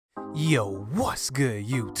Yo, what's good,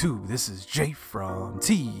 YouTube? This is Jay from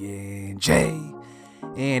T&J.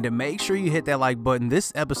 And make sure you hit that like button.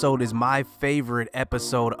 This episode is my favorite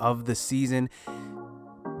episode of the season,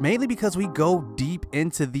 mainly because we go deep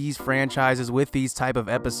into these franchises with these type of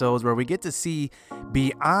episodes where we get to see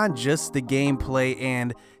beyond just the gameplay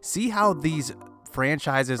and see how these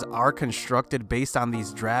franchises are constructed based on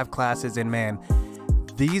these draft classes. And man,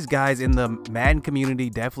 these guys in the Madden community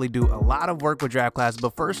definitely do a lot of work with draft classes.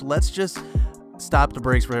 But first, let's just stop the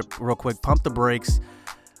brakes real quick, pump the brakes.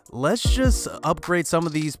 Let's just upgrade some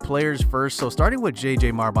of these players first. So starting with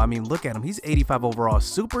JJ Marble, I mean, look at him. He's 85 overall,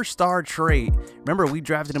 superstar trait. Remember, we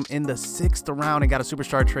drafted him in the 6th round and got a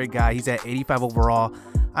superstar trait guy. He's at 85 overall.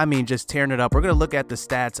 I mean, just tearing it up. We're going to look at the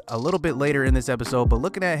stats a little bit later in this episode, but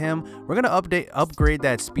looking at him, we're going to upgrade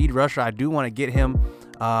that speed rusher. I do want to get him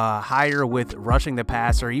higher with rushing the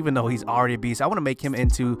passer, even though he's already a beast. I want to make him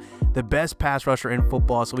into the best pass rusher in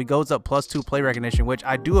football. So he goes up +2 play recognition, which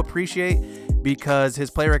I do appreciate because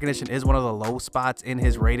his play recognition is one of the low spots in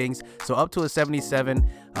his ratings. So up to a 77,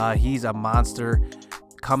 he's a monster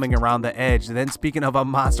coming around the edge. And then speaking of a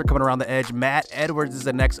monster coming around the edge, Matt Edwards is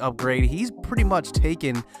the next upgrade. He's pretty much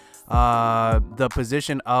taken the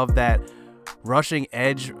position of that rushing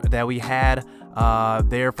edge that we had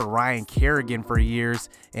there for Ryan Kerrigan for years,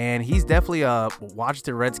 and he's definitely a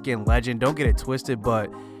Washington Redskin legend. Don't get it twisted,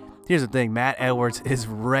 but here's the thing, Matt Edwards is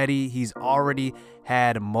ready. He's already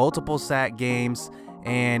had multiple sack games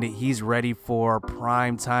and he's ready for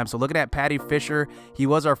prime time. So looking at Patty Fisher, he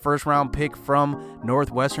was our 1st round pick from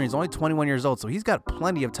Northwestern. He's only 21 years old, so he's got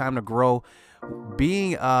plenty of time to grow.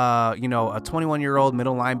 Being a 21-year-old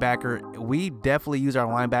middle linebacker, we definitely use our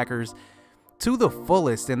linebackers to the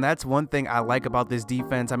fullest, and that's one thing I like about this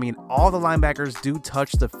defense. I mean, all the linebackers do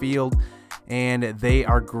touch the field and they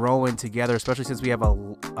are growing together, especially since we have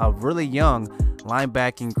a really young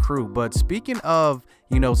linebacking crew. But speaking of,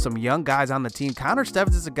 some young guys on the team, Connor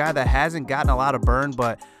Steffens is a guy that hasn't gotten a lot of burn,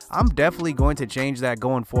 but I'm definitely going to change that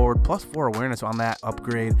going forward. +4 awareness on that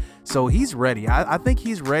upgrade. So he's ready. I think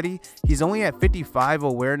he's ready. He's only at 55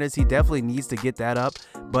 awareness. He definitely needs to get that up,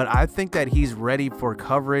 but I think that he's ready for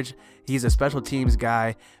coverage. He's a special teams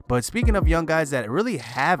guy. But speaking of young guys that really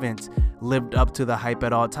haven't lived up to the hype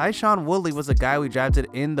at all, Tyshawn Woodley was a guy we drafted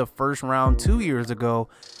in the 1st round 2 years ago.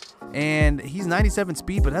 And he's 97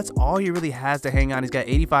 speed, but that's all he really has to hang on. He's got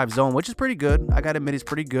 85 zone, which is pretty good. I gotta admit, he's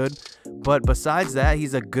pretty good. But besides that,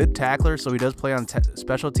 he's a good tackler, so he does play on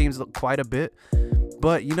special teams quite a bit.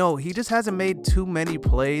 But, he just hasn't made too many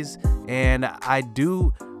plays, and I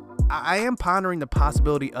am pondering the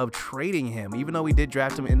possibility of trading him. Even though we did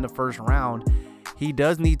draft him in the 1st round, he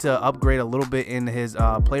does need to upgrade a little bit in his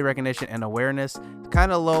play recognition and awareness.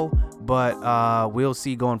 Kind of low, but we'll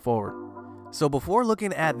see going forward. So before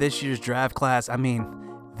looking at this year's draft class, I mean,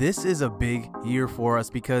 this is a big year for us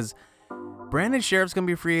because Brandon Sheriff's going to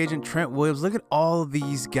be a free agent. Trent Williams, look at all of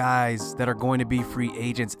these guys that are going to be free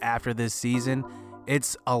agents after this season.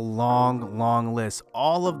 It's a long list.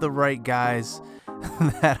 All of the right guys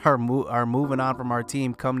that are moving on from our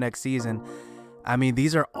team come next season. I mean,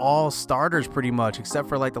 these are all starters pretty much, except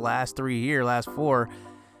for like the last 3 here, last 4.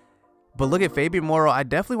 But look at Fabian Morrow. I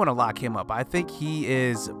definitely want to lock him up. I think he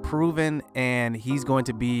is proven and he's going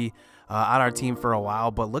to be on our team for a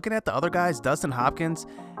while. But looking at the other guys, Dustin Hopkins,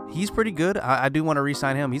 he's pretty good. I do want to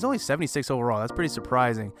re-sign him. He's only 76 overall. That's pretty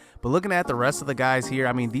surprising. But looking at the rest of the guys here,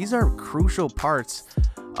 I mean, these are crucial parts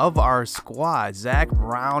of our squad. Zach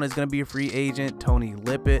Brown is going to be a free agent. Tony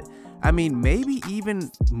Lippett. I mean, maybe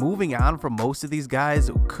even moving on from most of these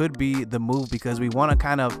guys could be the move because we want to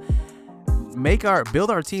kind of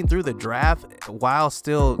build our team through the draft while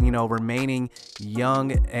still remaining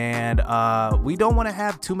young, and we don't want to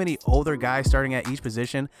have too many older guys starting at each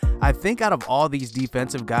position. I think out of all these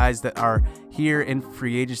defensive guys that are here in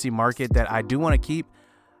free agency market that I do want to keep,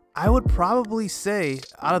 I would probably say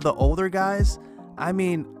out of the older guys, I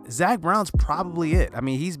mean, Zach Brown's probably it. I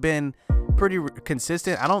mean, he's been pretty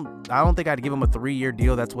consistent. I don't think I'd give him a 3-year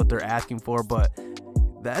deal. That's what they're asking for, but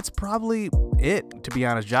that's probably it, to be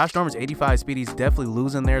honest. Josh Norman's 85 speed. He's definitely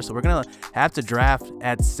losing there, so we're gonna have to draft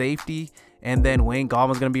at safety, and then Wayne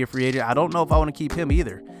Gallman's gonna be a free agent. I don't know if I want to keep him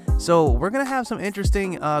either. So we're gonna have some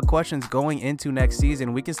interesting questions going into next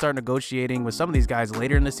season. We can start negotiating with some of these guys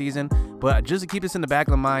later in the season, but just to keep this in the back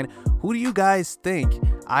of the mind, who do you guys think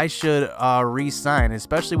I should re-sign,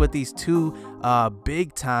 especially with these 2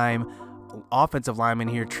 big time offensive lineman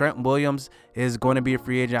here? Trent Williams is going to be a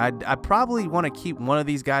free agent. I probably want to keep one of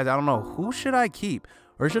these guys. I don't know, who should I keep,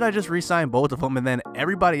 or should I just re-sign both of them? And then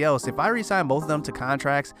everybody else, if I re-sign both of them to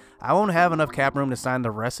contracts, I won't have enough cap room to sign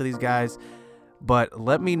the rest of these guys. But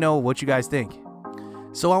let me know what you guys think.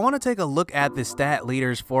 So I want to take a look at the stat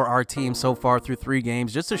leaders for our team so far through 3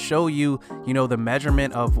 games, just to show you, the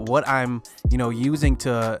measurement of what I'm, using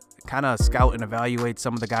to kind of scout and evaluate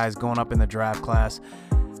some of the guys going up in the draft class.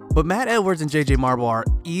 But Matt Edwards and JJ Marble are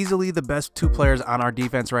easily the best 2 players on our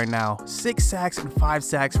defense right now. 6 sacks and 5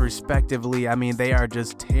 sacks respectively. I mean, they are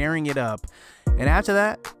just tearing it up. And after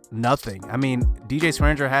that, nothing. I mean, DJ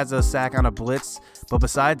Swearinger has a sack on a blitz, but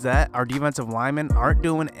besides that, our defensive linemen aren't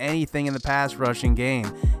doing anything in the pass rushing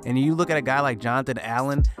game. And you look at a guy like Jonathan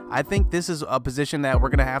Allen, I think this is a position that we're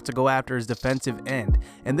going to have to go after as defensive end.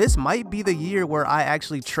 And this might be the year where I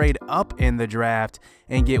actually trade up in the draft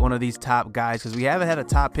and get one of these top guys, because we haven't had a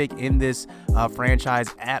top pick in this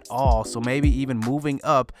franchise at all. So maybe even moving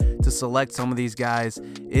up to select some of these guys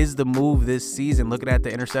is the move this season. Looking at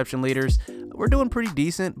the interception leaders, we're doing pretty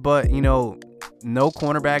decent, but no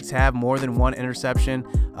cornerbacks have more than 1 interception.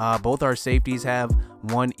 Both our safeties have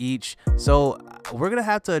 1 each. So we're going to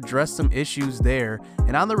have to address some issues there.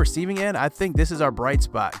 And on the receiving end, I think this is our bright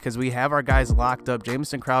spot, because we have our guys locked up.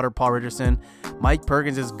 Jamison Crowder, Paul Richardson, Mike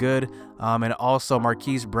Perkins is good. And also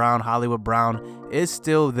Marquise Brown, Hollywood Brown is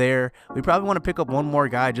still there. We probably want to pick up 1 more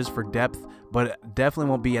guy just for depth, but definitely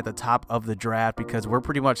won't be at the top of the draft, because we're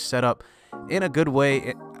pretty much set up in a good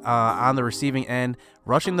way on the receiving end.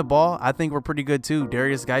 Rushing the ball, I think we're pretty good too.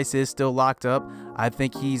 Darius Geis is still locked up. I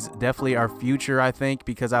think he's definitely our future, I think,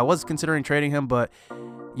 because I was considering trading him, but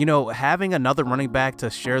having another running back to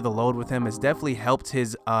share the load with him has definitely helped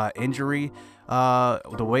his injury,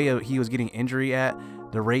 the way he was getting injury at,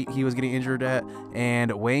 the rate he was getting injured at.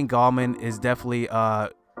 And Wayne Gallman is definitely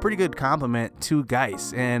pretty good compliment to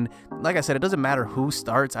Geis. And like I said, it doesn't matter who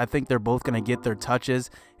starts. I think they're both going to get their touches,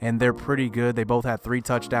 and they're pretty good. They both had 3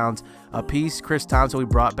 touchdowns apiece. Chris Thompson we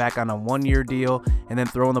brought back on a 1-year deal, and then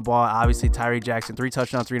throwing the ball, obviously Tyree Jackson, 3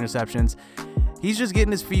 touchdowns, 3 interceptions. He's just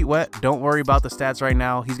getting his feet wet. Don't worry about the stats right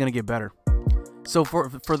now. He's going to get better. So for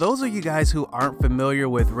those of you guys who aren't familiar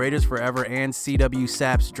with Raiders Forever and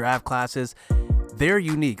CWsapp's draft classes, they're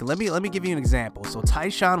unique. Let me give you an example. So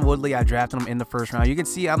Tyshon Woodley, I drafted him in the 1st round. You can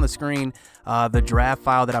see on the screen the draft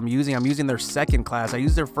file that I'm using. I'm using their 2nd class. I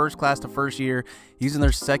used their 1st class the 1st year, using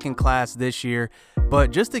their 2nd class this year.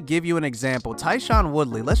 But just to give you an example, Tyshon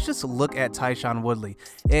Woodley, let's just look at Tyshon Woodley.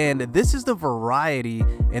 And this is the variety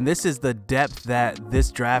and this is the depth that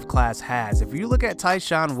this draft class has. If you look at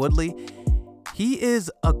Tyshon Woodley, he's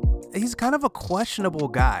kind of a questionable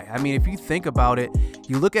guy. I mean, if you think about it,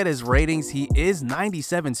 you look at his ratings, he is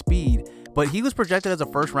 97 speed, but he was projected as a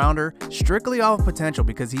 1st rounder strictly off of potential,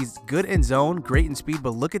 because he's good in zone, great in speed.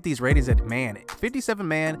 But look at these ratings at man, 57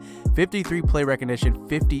 man, 53 play recognition,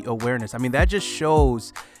 50 awareness. I mean, that just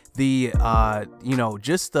shows the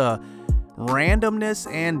just the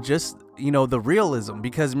randomness and just the realism.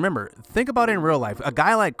 Because remember, think about it in real life. A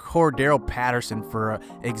guy like Cordero Patterson, for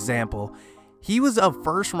example, he was a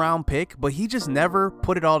 1st round pick, but he just never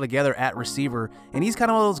put it all together at receiver. And he's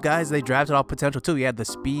kind of one of those guys they drafted off potential too. He had the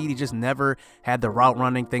speed, he just never had the route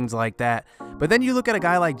running, things like that. But then you look at a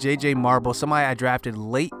guy like JJ Marble, somebody I drafted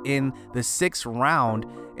late in the 6th round,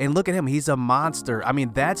 and look at him, he's a monster. I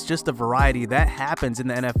mean, that's just a variety that happens in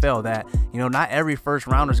the NFL, that not every 1st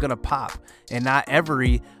rounder is going to pop, and not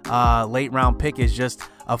every late round pick is just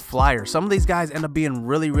a flyer. Some of these guys end up being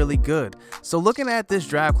really, really good. So looking at this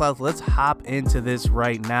draft class, let's hop into this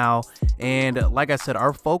right now. And like I said,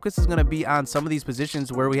 our focus is going to be on some of these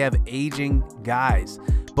positions where we have aging guys.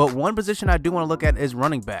 But one position I do want to look at is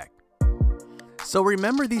running back. So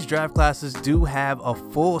remember, these draft classes do have a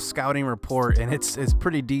full scouting report, and it's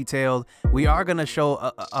pretty detailed. We are going to show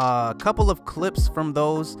a couple of clips from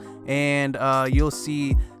those, and you'll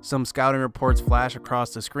see some scouting reports flash across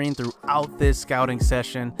the screen throughout this scouting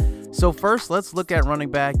session. So first, let's look at running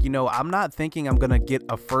back. I'm not thinking I'm going to get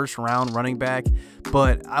a 1st round running back,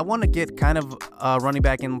 but I want to get kind of a running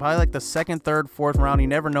back in probably like the 2nd, 3rd, 4th round. You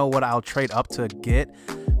never know what I'll trade up to get.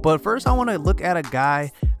 But first, I want to look at a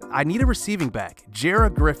guy. I need a receiving back, Jarrah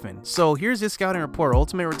Griffin. So here's his scouting report.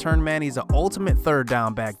 Ultimate return man. He's an ultimate 3rd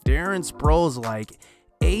down back. Darren Sproles like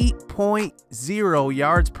 8.0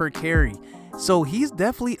 yards per carry. So he's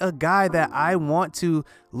definitely a guy that I want to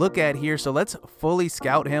look at here. So let's fully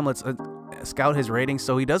scout him. Let's scout his ratings.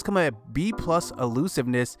 So he does come at B+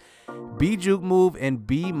 elusiveness, B juke move, and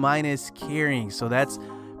B- carrying. So that's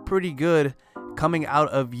pretty good coming out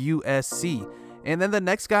of USC. And then the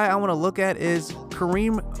next guy I want to look at is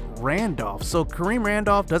Kareem Randolph. So Kareem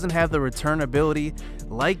Randolph doesn't have the return ability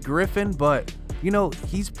like Griffin, but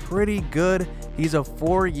he's pretty good. He's a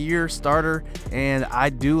 4-year starter, and I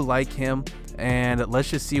do like him. And let's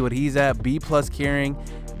just see what he's at. B+ carrying,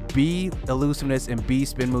 B elusiveness, and B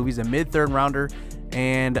spin move. He's a mid 3rd rounder.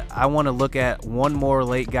 and I want to look at one more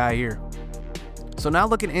late guy here. So now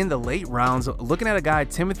looking in the late rounds, looking at a guy,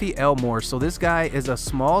 Timothy Elmore. So this guy is a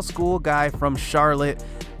small school guy from Charlotte,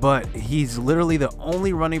 but he's literally the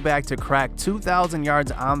only running back to crack 2,000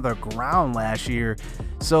 yards on the ground last year.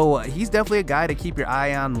 So he's definitely a guy to keep your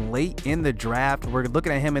eye on late in the draft. We're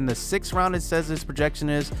looking at him in the 6th round, it says his projection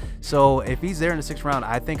is. So if he's there in the 6th round,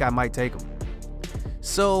 I think I might take him.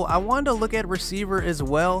 So I wanted to look at receiver as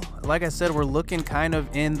well. Like I said, we're looking kind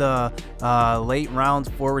of in the late rounds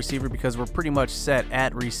for receiver because we're pretty much set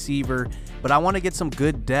at receiver, but I want to get some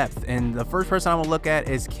good depth. And the first person I'm going to look at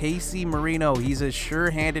is Casey Marino. He's a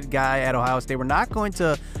sure-handed guy at Ohio State. We're not going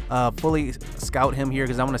to fully scout him here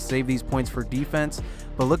because I want to save these points for defense.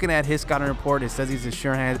 But looking at his scouting report, it says he's as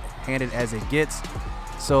sure-handed as it gets.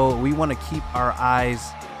 So we want to keep our eyes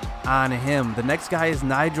on him. The next guy is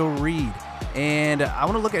Nigel Reed. And I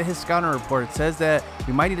want to look at his scouting report. It says that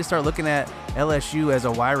we might need to start looking at LSU as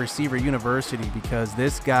a wide receiver university because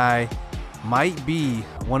this guy might be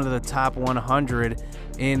one of the top 100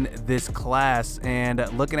 in this class. And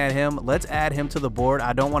looking at him, let's add him to the board.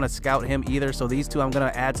 I don't want to scout him either, so these two I'm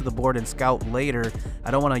going to add to the board and scout later.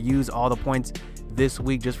 I don't want to use all the points this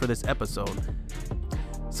week just for this episode.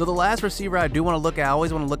 So the last receiver I do want to look at, I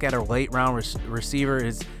always want to look at a late round receiver,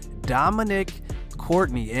 is Dominic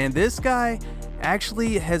Courtney. And this guy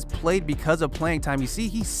actually has played because of playing time. You see,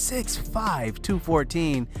 he's 6'5",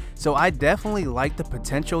 214. So I definitely like the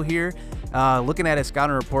potential here. Looking at his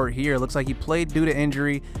scouting report here, it looks like he played due to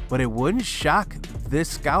injury, but it wouldn't shock this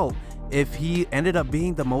scout if he ended up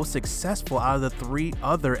being the most successful out of the 3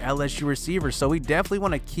 other LSU receivers. So we definitely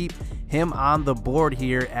want to keep him on the board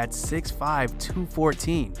here at 6'5",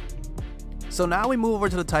 214. So now we move over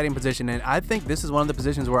to the tight end position, and I think this is one of the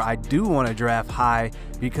positions where I do want to draft high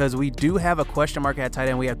because we do have a question mark at tight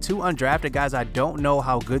end. We have 2 undrafted guys. I don't know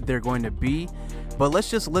how good they're going to be, but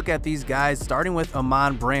let's just look at these guys, starting with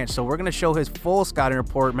Amon Branch. So we're going to show his full scouting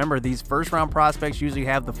report. Remember, these first-round prospects usually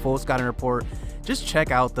have the full scouting report. Just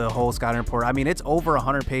check out the whole scouting report. I mean, it's over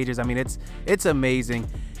 100 pages. I mean, it's amazing.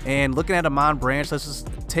 And looking at Amon Branch, let's just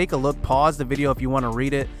take a look. Pause the video if you want to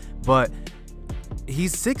read it, but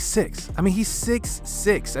he's 6'6". I mean, he's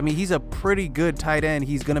 6'6". I mean, he's a pretty good tight end.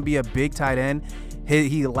 He's going to be a big tight end.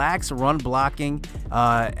 He lacks run blocking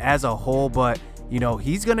as a whole, but, you know,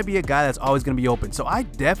 he's going to be a guy that's always going to be open. So I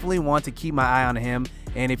definitely want to keep my eye on him.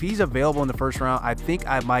 And if he's available in the first round, I think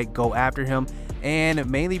I might go after him. And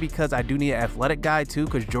mainly because I do need an athletic guy too,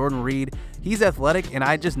 because Jordan Reed, he's athletic. And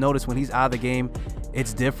I just noticed when he's out of the game,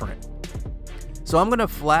 it's different. So I'm going to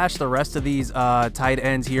flash the rest of these tight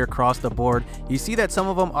ends here across the board. You see that some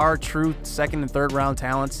of them are true 2nd and 3rd round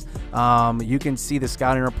talents. You can see the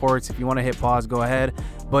scouting reports. If you want to hit pause, go ahead.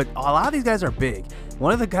 But a lot of these guys are big.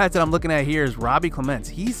 One of the guys that I'm looking at here is Robbie Clements.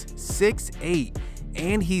 He's 6'8",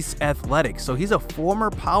 and he's athletic. So he's a former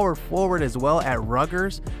power forward as well at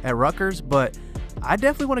Rutgers. But I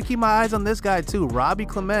definitely want to keep my eyes on this guy too. Robbie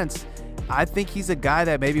Clements, I think he's a guy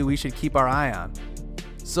that maybe we should keep our eye on.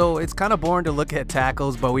 So it's kind of boring to look at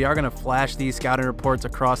tackles, but we are going to flash these scouting reports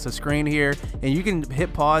across the screen here, and you can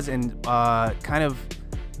hit pause and kind of,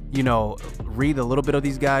 you know, read a little bit of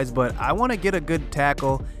these guys. But I want to get a good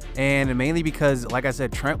tackle, and mainly because, like I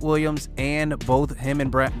said, Trent Williams and both him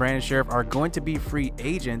and Brandon Sheriff are going to be free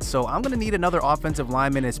agents. So I'm going to need another offensive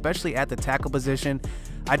lineman, especially at the tackle position.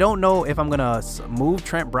 I don't know if I'm going to move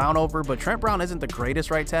Trent Brown over, but Trent Brown isn't the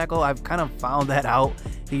greatest right tackle. I've kind of found that out.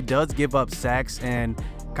 He does give up sacks, and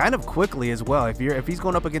kind of quickly as well. If he's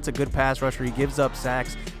going up against a good pass rusher, he gives up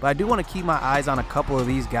sacks. But I do want to keep my eyes on a couple of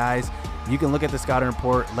these guys. You can look at the scouting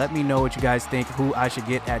report. Let me know what you guys think, who I should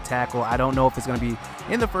get at tackle. I don't know if it's going to be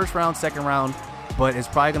in the 1st round, 2nd round, but it's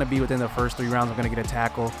probably going to be within the first 3 rounds I'm going to get a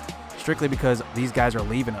tackle, strictly because these guys are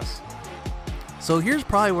leaving us. So here's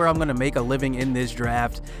probably where I'm going to make a living in this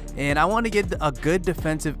draft, and I want to get a good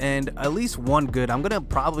defensive end, at least one good. I'm going to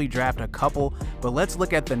probably draft a couple, but let's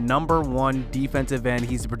look at the #1 defensive end.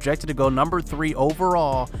 He's projected to go #3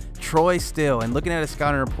 overall, Troy Still. And looking at his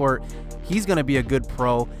scouting report, he's going to be a good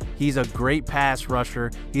pro. He's a great pass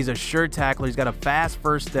rusher. He's a sure tackler. He's got a fast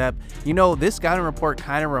first step. You know, this scouting report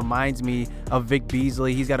kind of reminds me of Vic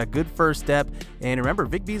Beasley. He's got a good first step. And remember,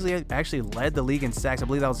 Vic Beasley actually led the league in sacks. I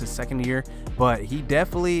believe that was his 2nd year. But he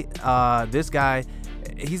definitely, this guy,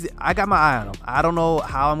 I got my eye on him. I don't know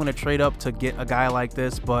how I'm going to trade up to get a guy like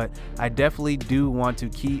this, but I definitely do want to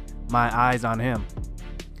keep my eyes on him.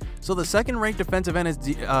 So the 2nd ranked defensive end is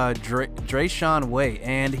Drayshawn Way.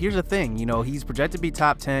 And here's the thing, you know, he's projected to be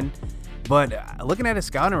top 10, but looking at his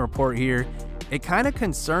scouting report here, it kind of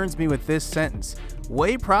concerns me with this sentence.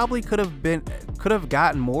 Way probably could have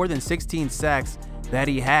gotten more than 16 sacks that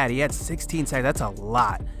he had. He had 16 sacks. That's a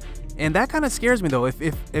lot. And that kind of scares me though.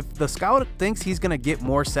 If the scout thinks he's going to get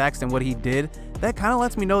more sacks than what he did, that kind of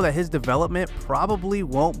lets me know that his development probably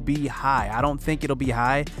won't be high. I don't think it'll be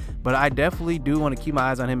high, but I definitely do want to keep my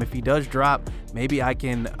eyes on him. If he does drop, maybe I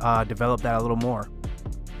can develop that a little more.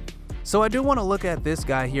 So I do want to look at this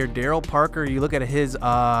guy here, Daryl Parker. You look at his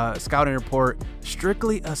scouting report,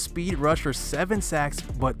 strictly a speed rusher, 7 sacks,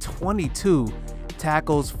 but 22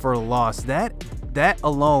 tackles for loss. That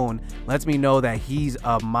alone lets me know that he's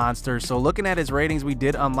a monster. So looking at his ratings, we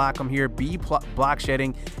did unlock him here. B block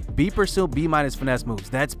shedding, B pursuit, B minus finesse moves.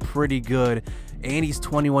 That's pretty good. And he's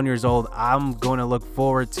 21 years old. I'm going to look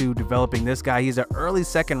forward to developing this guy. He's an early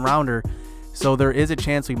 2nd rounder, so there is a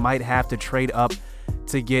chance we might have to trade up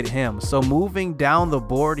to get him. So moving down the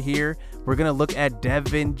board here, we're going to look at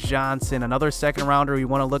Devin Johnson, another 2nd rounder. We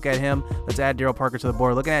want to look at him. Let's add Daryl Parker to the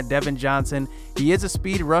board. Looking at Devin Johnson, he is a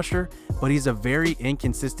speed rusher, but he's a very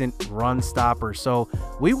inconsistent run stopper. So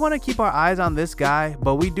we want to keep our eyes on this guy,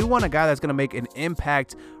 but we do want a guy that's going to make an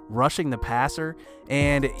impact rushing the passer.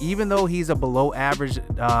 And even though he's a below average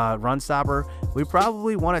run stopper, we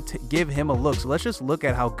probably want to give him a look. So let's just look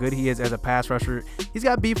at how good he is as a pass rusher. He's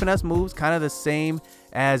got B finesse moves, kind of the same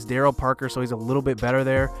as Daryl Parker, so he's a little bit better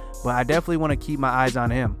there, but I definitely want to keep my eyes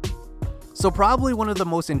on him. So probably one of the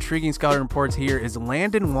most intriguing scouting reports here is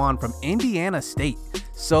Landon Wan from Indiana State.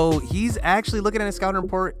 So he's actually looking at a scouting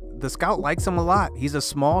report. The scout likes him a lot. He's a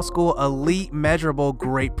small school, elite, measurable,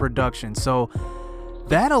 great production. So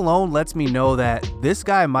that alone lets me know that this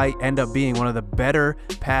guy might end up being one of the better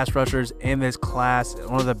pass rushers in this class,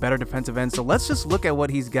 one of the better defensive ends. So let's just look at what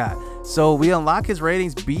he's got. So we unlock his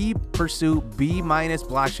ratings: B pursuit, B minus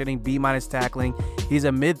block shedding, B minus tackling. He's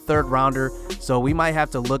a mid-3rd rounder, so we might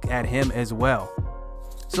have to look at him as well.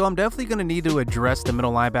 So I'm definitely going to need to address the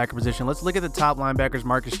middle linebacker position. Let's look at the top linebackers: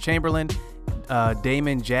 Marcus Chamberlain,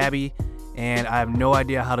 Damon Jabby, and I have no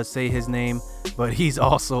idea how to say his name, but he's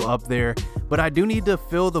also up there. But I do need to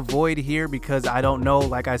fill the void here because I don't know,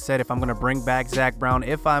 like I said, if I'm going to bring back Zach Brown,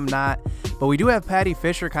 if I'm not. But we do have Patty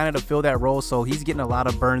Fisher kind of to fill that role, so he's getting a lot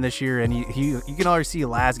of burn this year. And you can already see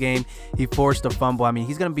last game he forced a fumble. I mean,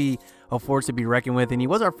 he's going to be a force to be reckoned with, and he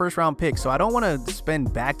was our 1st round pick, so I don't want to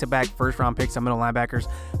spend back-to-back 1st round picks on middle linebackers.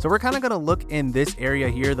 So we're kind of going to look in this area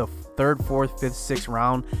here, the 3rd, 4th, 5th, 6th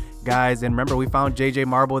round guys. And remember, we found JJ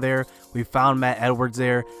Marble there, we found Matt Edwards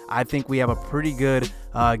there. I think we have a pretty good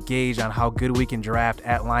gauge on how good we can draft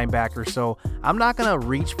at linebacker. So I'm not going to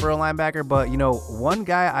reach for a linebacker, but you know, one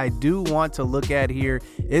guy I do want to look at here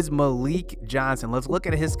is Malik Johnson. Let's look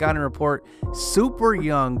at his scouting report. Super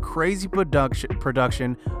young, crazy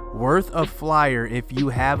production, worth a flyer if you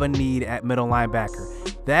have a need at middle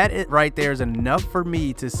linebacker. That right there is enough for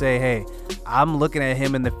me to say, hey, I'm looking at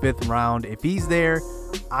him in the 5th round. If he's there,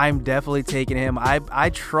 I'm definitely taking him. I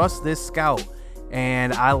trust this scout,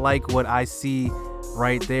 and I like what I see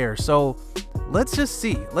right there. So let's just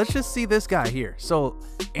see this guy here. So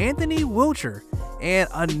Anthony Wilcher, and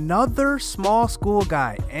another small school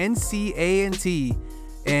guy, NC-A&T,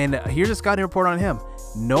 and here's a scouting report on him.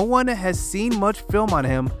 No one has seen much film on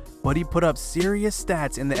him, but he put up serious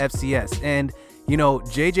stats in the FCS. And you know,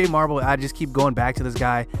 JJ Marble, I just keep going back to this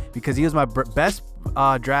guy because he was my best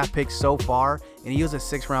draft pick so far, and he was a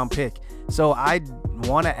 6th round pick. So I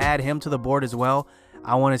want to add him to the board as well.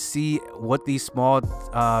 I want to see what these small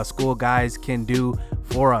school guys can do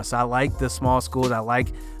for us. I like the small schools. I like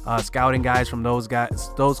scouting guys from those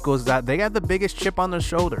schools that they got the biggest chip on their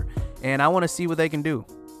shoulder, and I want to see what they can do.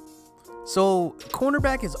 So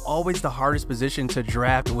cornerback is always the hardest position to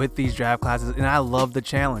draft with these draft classes, and I love the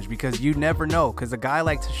challenge because you never know, because a guy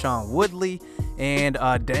like Tashawn Woodley and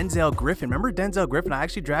Denzel Griffin, remember Denzel Griffin? I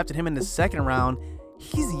actually drafted him in the 2nd round.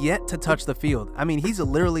 He's yet to touch the field. I mean, he's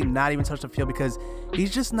literally not even touched the field because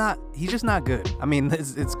he's just not good. I mean,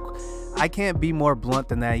 I can't be more blunt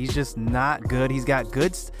than that. He's just not good. He's got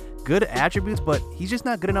good attributes, but he's just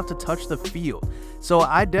not good enough to touch the field. So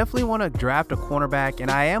I definitely want to draft a cornerback,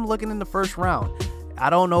 and I am looking in the 1st round. I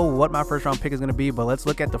don't know what my 1st round pick is going to be, but let's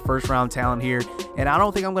look at the 1st round talent here. And I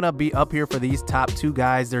don't think I'm going to be up here for these top 2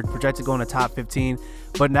 guys. They're projected to go in the top 15.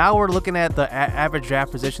 But now we're looking at the average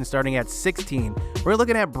draft position starting at 16. We're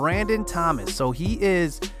looking at Brandon Thomas. So he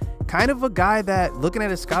is kind of a guy that, looking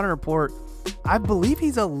at his scouting report, I believe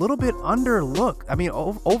he's a little bit overlooked. I mean,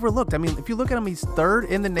 if you look at him, he's 3rd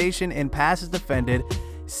in the nation in passes defended,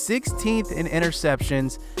 16th in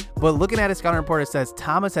interceptions. But looking at his scouting report, it says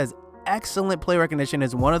Thomas has excellent play recognition,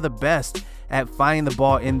 is one of the best at finding the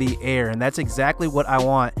ball in the air, and that's exactly what I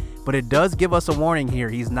want. But it does give us a warning here.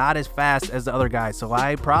 He's not as fast as the other guys, so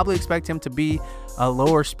I probably expect him to be a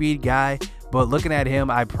lower speed guy. but looking at him,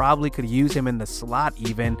 I probably could use him in the slot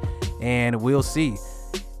even, and we'll see.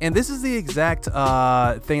 And this is the exact thing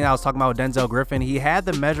that I was talking about with Denzel Griffin. He had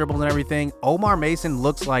the measurables and everything. Omar Mason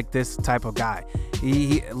looks like this type of guy.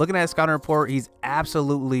 Looking at his scouting report, he's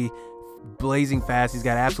absolutely blazing fast. He's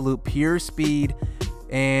got absolute pure speed,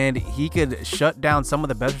 and he could shut down some of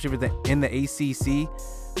the best receivers in the ACC.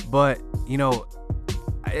 But, you know,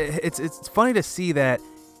 it's funny to see that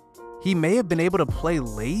he may have been able to play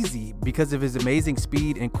lazy because of his amazing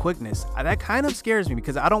speed and quickness. That kind of scares me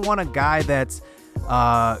because I don't want a guy that's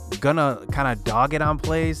gonna kind of dog it on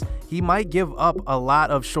plays. He might give up a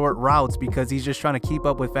lot of short routes because he's just trying to keep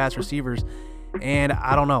up with fast receivers, and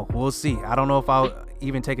I don't know. We'll see. I don't know if I'll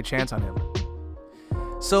even take a chance on him.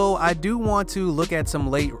 So I do want to look at some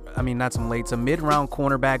mid-round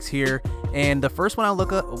cornerbacks here, and the first one I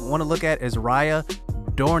want to look at is Raya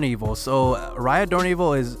Dorneval. So Raya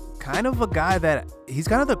Dorneval is kind of a guy that he's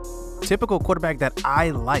kind of the typical quarterback that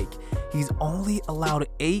I like. He's only allowed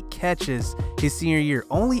 8 catches his senior year,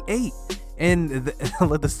 only 8, and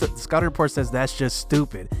the scouting report says that's just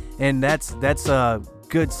stupid, and that's a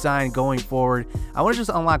good sign going forward. I want to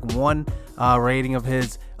just unlock one rating of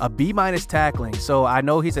his, a B- tackling. So I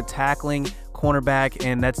know he's a tackling cornerback,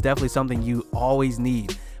 and that's definitely something you always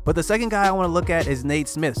need. But the second guy I want to look at is Nate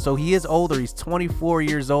Smith. So he is older. He's 24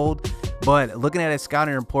 years old. But looking at his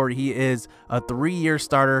scouting report, he is a 3-year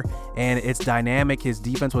starter, and it's dynamic. His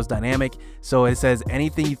defense was dynamic. So it says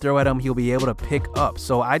anything you throw at him, he'll be able to pick up.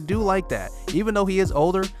 So I do like that. Even though he is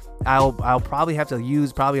older, I'll probably have to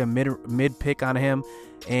use a mid pick on him.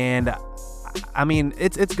 And I mean,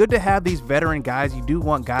 it's good to have these veteran guys. You do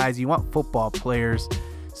want guys, you want football players.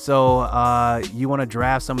 So you want to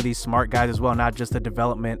draft some of these smart guys as well, not just the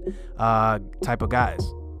development type of guys.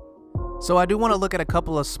 So I do want to look at a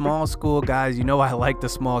couple of small school guys. You know I like the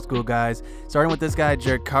small school guys. Starting with this guy,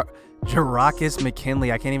 Jarakis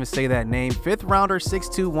McKinley. I can't even say that name. 5th rounder,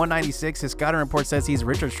 6'2", 196. His scouting report says he's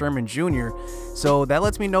Richard Sherman Jr. So that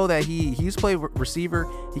lets me know that he used to play receiver.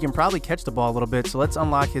 He can probably catch the ball a little bit. So let's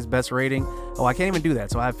unlock his best rating. Oh, I can't even do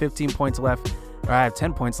that. So I have 15 points left. Or I have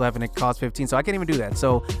 10 points left and it costs 15, so I can't even do that.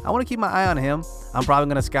 So I want to keep my eye on him. I'm probably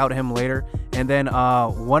going to scout him later. And then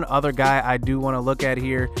one other guy I do want to look at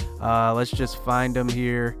here. Let's just find him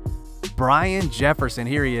here. Brian Jefferson.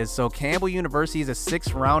 Here he is. So Campbell University is a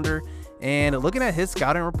 6th rounder. And looking at his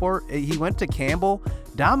scouting report, he went to Campbell,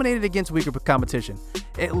 dominated against weaker competition.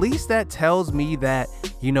 At least that tells me that,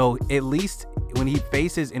 you know, at least when he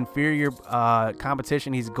faces inferior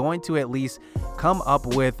competition, he's going to at least come up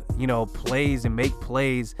with, you know, plays and make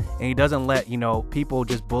plays, and he doesn't let, you know, people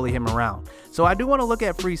just bully him around. So I do want to look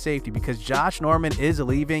at free safety because Josh Norman is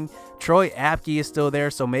leaving. Troy Apke is still there,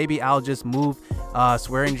 so maybe I'll just move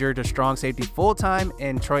Swearinger to strong safety full-time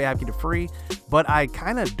and Troy Apke to free. But I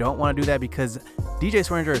kind of don't want to do that because DJ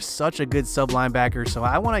Swearinger is such a good sub linebacker, so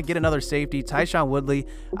I want to get another safety. Tyshawn Woodley,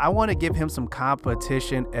 I want to give him some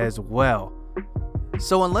competition as well.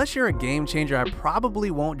 So unless you're a game changer, I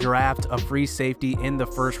probably won't draft a free safety in the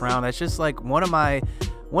 1st round. That's just like one of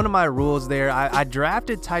my rules there. I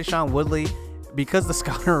drafted Tyshawn Woodley because the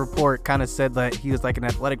scouting report kind of said that he was like an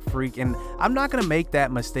athletic freak, and I'm not going to make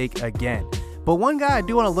that mistake again. But one guy I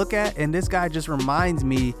do want to look at, and this guy just reminds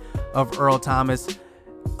me of Earl Thomas,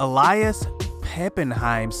 Elias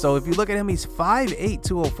Peppenheim. So if you look at him, he's 5'8",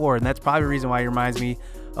 204, and that's probably the reason why he reminds me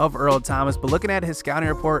of Earl Thomas. But looking at his scouting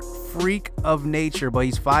report, freak of nature, but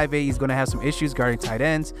he's 5'8". He's going to have some issues guarding tight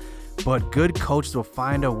ends, but good coaches will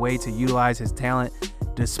find a way to utilize his talent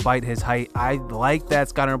despite his height. I like that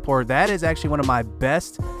scouting report. That is actually one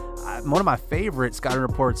of my favorite scouting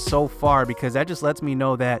reports so far, because that just lets me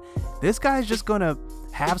know that this guy's just going to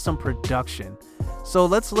have some production. So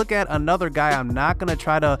let's look at another guy. I'm not going to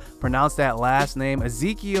try to pronounce that last name,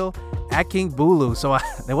 Ezekiel Akingbulu. So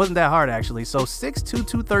it wasn't that hard, actually. So 6'2",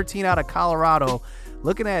 213 out of Colorado.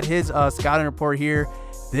 Looking at his scouting report here,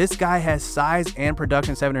 this guy has size and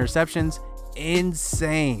production, 7 interceptions.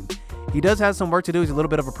 Insane. He does have some work to do. He's a little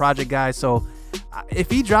bit of a project guy. So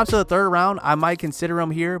if he drops to the 3rd round, I might consider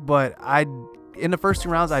him here. But in the first 2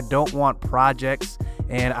 rounds, I don't want projects,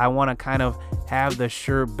 and I want to kind of have the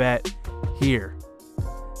sure bet here.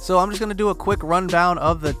 So I'm just going to do a quick rundown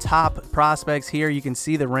of the top prospects here. You can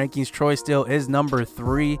see the rankings. Troy Steele is number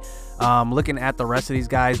 3. Looking at the rest of these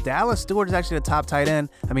guys, Dallas Stewart is actually the top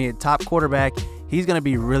top quarterback. He's going to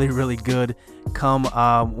be really, really good come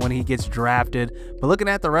when he gets drafted. But looking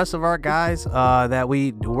at the rest of our guys that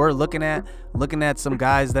we were looking at some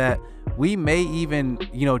guys that we may even,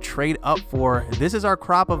 you know, trade up for. This is our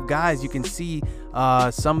crop of guys. You can see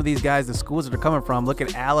some of these guys, the schools that they're coming from. Look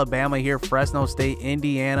at Alabama here, Fresno State,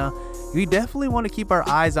 Indiana. We definitely want to keep our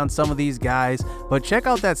eyes on some of these guys, but check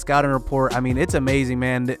out that scouting report. I mean, it's amazing,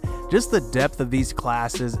 man. Just the depth of these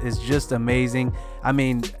classes is just amazing. I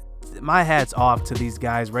mean, my hat's off to these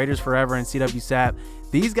guys, Raiders4eva and CWsapp.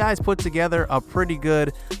 These guys put together a pretty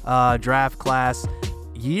good draft class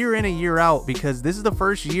year in and year out, because this is the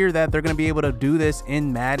first year that they're going to be able to do this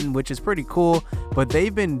in Madden, which is pretty cool. But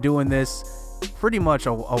they've been doing this pretty much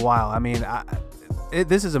a while. I mean,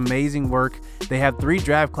 this is amazing work. They have 3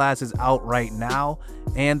 draft classes out right now,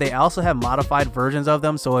 and they also have modified versions of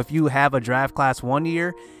them. So if you have a draft class 1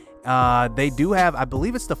 year, they do have, I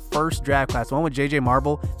believe it's the first draft class, one with JJ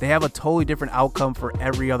Marble. They have a totally different outcome for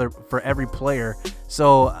every player.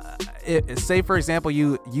 So say for example,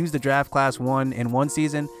 you use the draft class 1 in one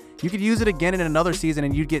season, you could use it again in another season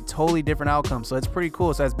and you'd get totally different outcomes. So it's pretty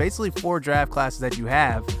cool. So that's basically 4 draft classes that you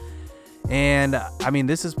have. And I mean,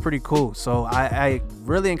 this is pretty cool. So I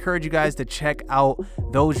really encourage you guys to check out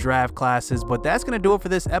those draft classes. But that's gonna do it for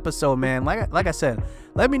this episode, man. Like I said,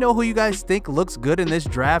 let me know who you guys think looks good in this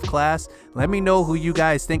draft class. Let me know who you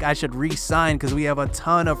guys think I should re-sign, because we have a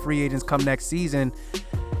ton of free agents come next season.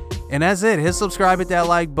 And that's it. Hit subscribe, hit that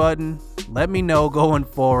like button. Let me know going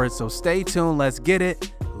forward. So stay tuned. Let's get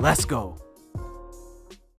it. Let's go.